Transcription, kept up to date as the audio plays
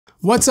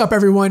What's up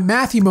everyone,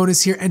 Matthew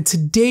Monis here, and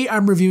today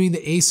I'm reviewing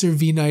the Acer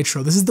V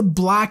Nitro. This is the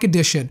black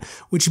edition,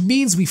 which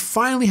means we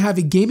finally have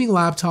a gaming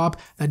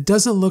laptop that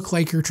doesn't look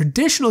like your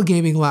traditional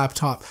gaming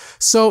laptop.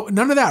 So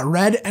none of that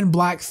red and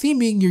black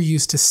theming you're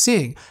used to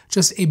seeing,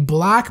 just a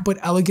black but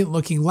elegant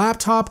looking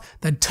laptop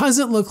that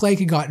doesn't look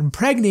like it got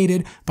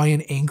impregnated by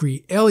an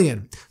angry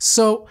alien.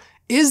 So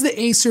is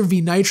the Acer V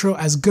Nitro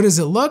as good as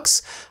it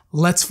looks?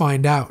 Let's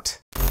find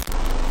out.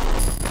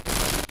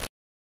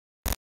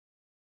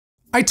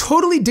 I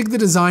totally dig the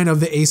design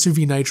of the Acer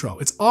V Nitro.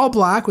 It's all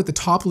black with the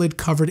top lid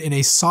covered in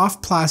a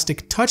soft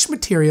plastic touch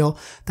material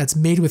that's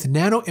made with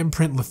nano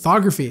imprint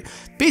lithography.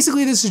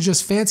 Basically, this is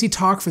just fancy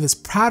talk for this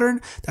pattern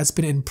that's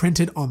been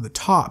imprinted on the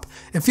top.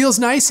 It feels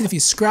nice, and if you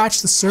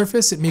scratch the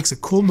surface, it makes a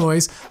cool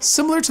noise,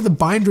 similar to the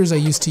binders I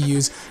used to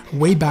use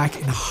way back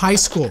in high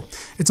school.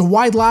 It's a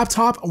wide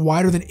laptop,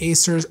 wider than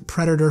Acer's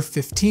Predator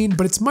 15,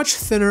 but it's much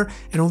thinner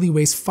and only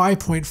weighs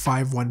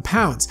 5.51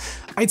 pounds.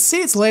 I'd say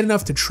it's light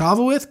enough to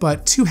travel with,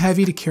 but too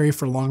heavy to carry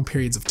for long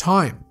periods of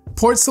time.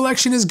 Port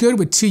selection is good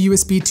with two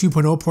USB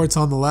 2.0 ports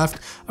on the left,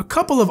 a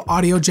couple of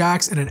audio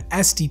jacks, and an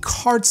SD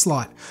card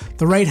slot.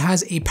 The right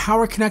has a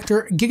power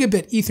connector,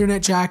 gigabit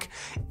Ethernet jack,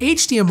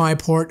 HDMI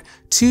port,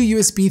 two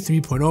USB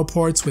 3.0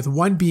 ports with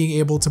one being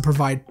able to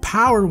provide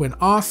power when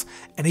off,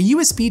 and a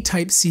USB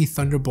Type-C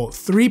Thunderbolt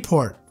 3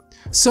 port.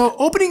 So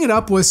opening it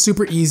up was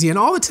super easy, and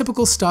all the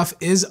typical stuff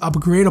is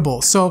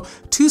upgradable. So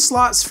two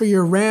slots for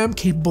your RAM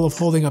capable of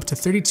holding up to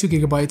 32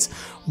 gigabytes,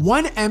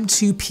 one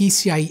M2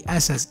 PCIe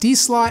SSD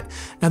slot.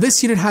 Now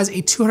this unit has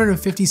a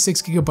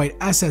 256 gigabyte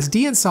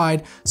SSD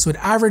inside, so it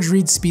average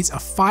read speeds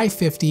of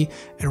 550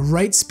 and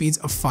write speeds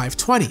of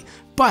 520.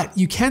 But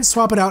you can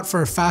swap it out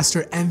for a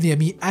faster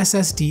NVMe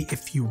SSD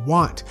if you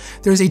want.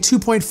 There's a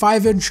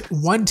 2.5-inch,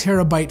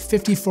 1TB,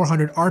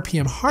 5400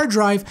 RPM hard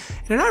drive,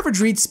 and an average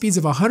read speeds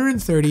of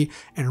 130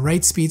 and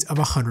write speeds of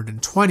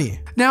 120.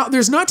 Now,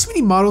 there's not too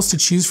many models to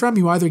choose from.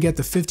 You either get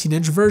the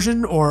 15-inch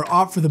version or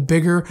opt for the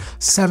bigger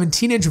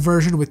 17-inch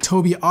version with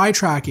Tobii eye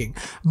tracking.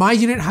 My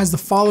unit has the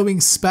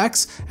following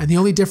specs, and the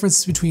only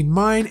difference between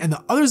mine and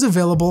the others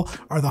available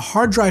are the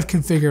hard drive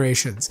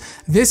configurations.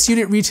 This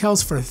unit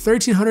retails for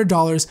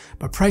 $1,300,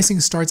 but pricing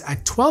starts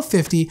at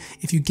 $1,250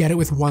 if you get it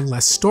with one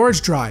less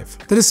storage drive.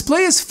 The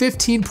display is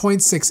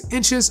 15.6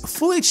 inches,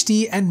 Full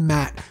HD and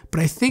matte, but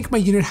I think my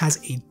unit has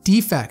a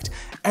defect.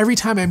 Every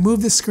time I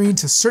move the screen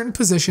to certain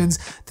positions,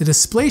 the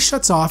display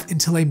shuts off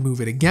until I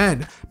move it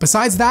again.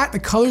 Besides that, the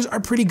colors are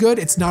pretty good.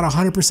 It's not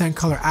 100%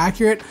 color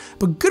accurate,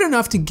 but good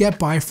enough to get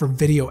by for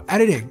video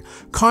editing.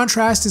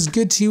 Contrast is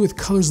good too, with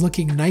colors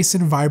looking nice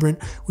and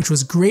vibrant, which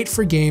was great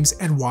for games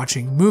and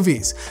watching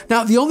movies.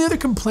 Now, the only other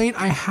complaint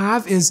I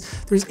have is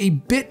there's a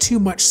bit too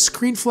much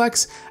screen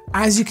flex.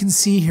 As you can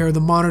see here,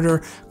 the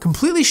monitor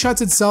completely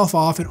shuts itself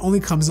off and only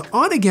comes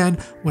on again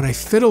when I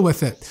fiddle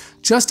with it.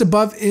 Just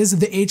above is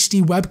the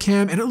HD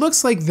webcam, and it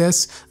looks like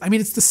this. I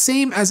mean, it's the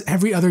same as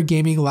every other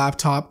gaming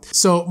laptop,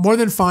 so more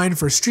than fine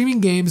for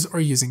streaming games or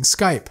using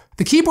Skype.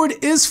 The keyboard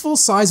is full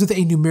size with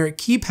a numeric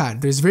keypad.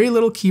 There's very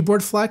little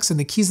keyboard flex, and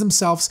the keys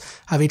themselves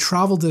have a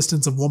travel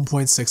distance of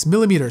 1.6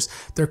 millimeters.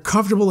 They're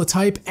comfortable to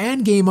type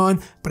and game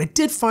on, but I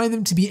did find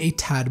them to be a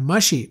tad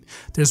mushy.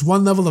 There's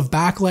one level of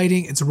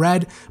backlighting, it's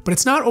red, but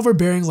it's not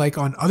overbearing like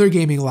on other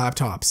gaming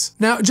laptops.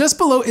 Now, just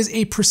below is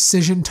a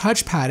precision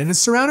touchpad, and it's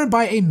surrounded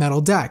by a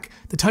metal deck.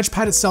 The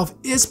touchpad itself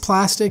is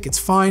plastic, it's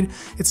fine.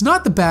 It's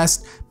not the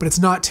best, but it's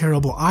not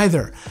terrible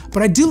either.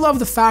 But I do love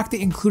the fact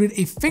they included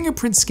a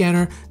fingerprint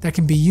scanner that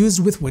can be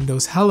used with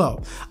Windows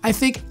Hello. I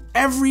think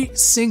every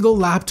single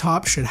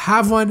laptop should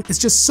have one. It's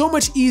just so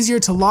much easier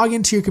to log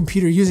into your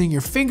computer using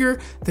your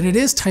finger than it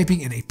is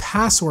typing in a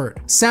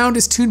password. Sound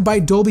is tuned by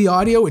Dolby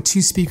Audio with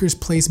two speakers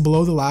placed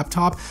below the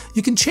laptop.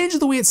 You can change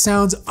the way it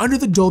sounds under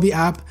the Dolby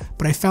app,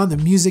 but I found the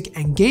music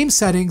and game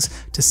settings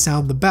to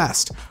sound the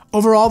best.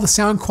 Overall, the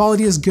sound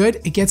quality is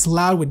good. It gets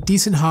loud with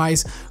decent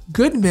highs,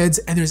 good mids,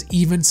 and there's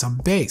even some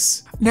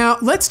bass. Now,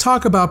 let's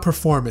talk about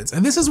performance,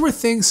 and this is where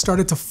things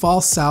started to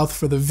fall south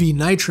for the V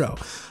Nitro.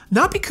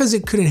 Not because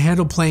it couldn't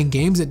handle playing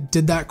games, it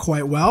did that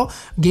quite well.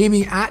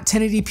 Gaming at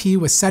 1080p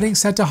with settings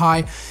set to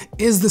high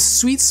is the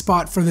sweet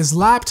spot for this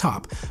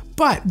laptop.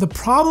 But the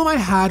problem I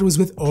had was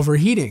with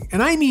overheating,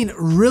 and I mean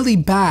really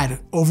bad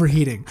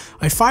overheating.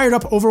 I fired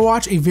up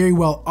Overwatch, a very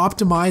well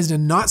optimized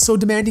and not so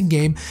demanding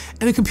game,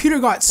 and the computer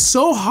got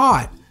so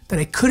hot that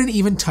I couldn't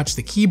even touch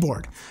the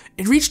keyboard.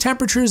 It reached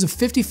temperatures of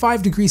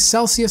 55 degrees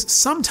Celsius,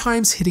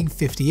 sometimes hitting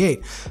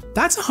 58.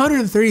 That's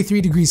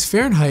 133 degrees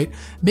Fahrenheit,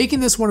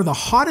 making this one of the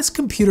hottest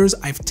computers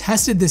I've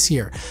tested this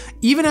year.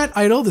 Even at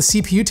idle, the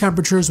CPU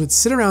temperatures would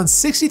sit around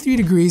 63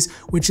 degrees,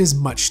 which is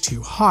much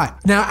too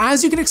hot. Now,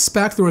 as you can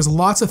expect, there was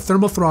lots of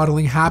thermal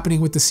throttling happening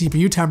with the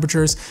CPU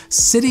temperatures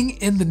sitting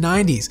in the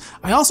 90s.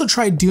 I also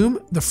tried Doom.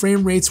 The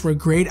frame rates were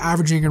great,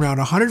 averaging around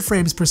 100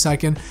 frames per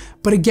second,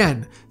 but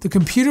again, the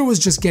computer was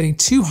just getting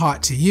too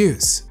hot to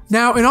use.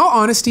 Now, in all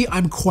honesty,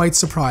 I'm quite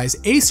surprised.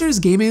 Acer's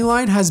gaming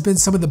line has been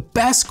some of the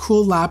best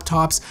cool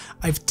laptops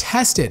I've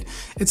tested.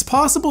 It's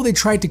possible they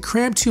tried to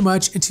cram too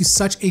much into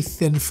such a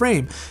thin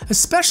frame,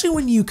 especially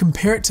when you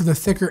compare it to the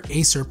thicker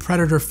Acer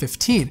Predator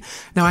 15.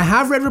 Now, I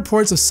have read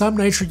reports of some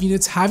Nitro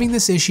units having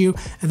this issue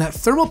and that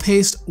thermal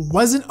paste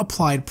wasn't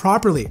applied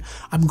properly.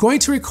 I'm going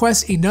to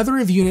request another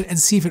review unit and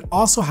see if it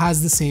also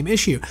has the same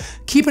issue.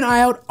 Keep an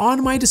eye out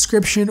on my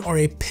description or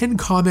a pinned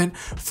comment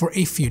for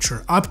a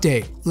future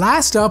update.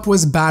 Last up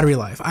was battery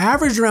life. I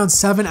averaged around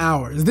 7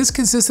 hours. This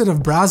consisted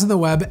of browsing the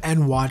web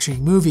and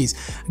watching movies.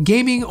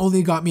 Gaming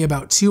only got me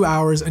about 2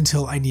 hours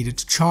until I needed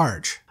to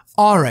charge.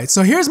 Alright,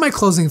 so here's my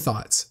closing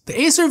thoughts. The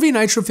Acer V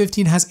Nitro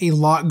 15 has a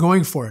lot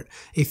going for it.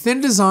 A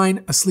thin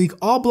design, a sleek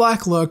all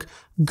black look,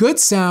 good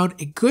sound,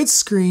 a good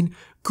screen,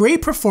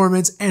 great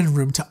performance, and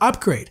room to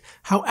upgrade.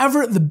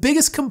 However, the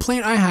biggest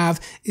complaint I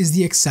have is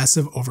the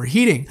excessive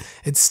overheating.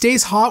 It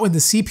stays hot when the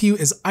CPU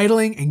is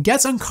idling and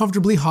gets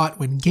uncomfortably hot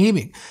when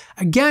gaming.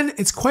 Again,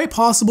 it's quite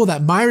possible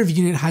that my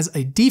review unit has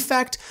a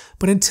defect,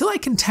 but until I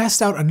can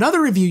test out another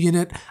review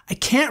unit, I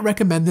can't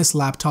recommend this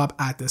laptop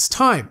at this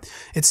time.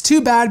 It's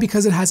too bad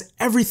because it has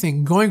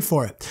everything going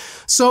for it.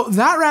 So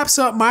that wraps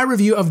up my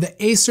review of the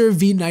Acer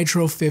V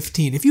Nitro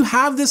 15. If you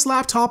have this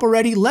laptop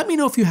already, let me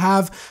know if you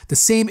have the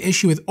same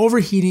issue with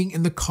overheating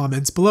in the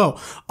comments below.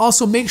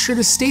 Also, make sure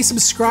to stay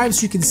subscribed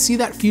so you can see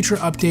that future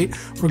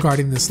update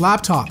regarding this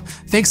laptop.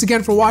 Thanks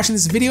again for watching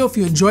this video. If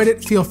you enjoyed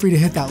it, feel free to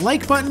hit that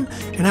like button,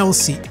 and I will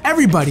see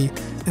everybody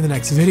in the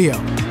next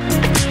video.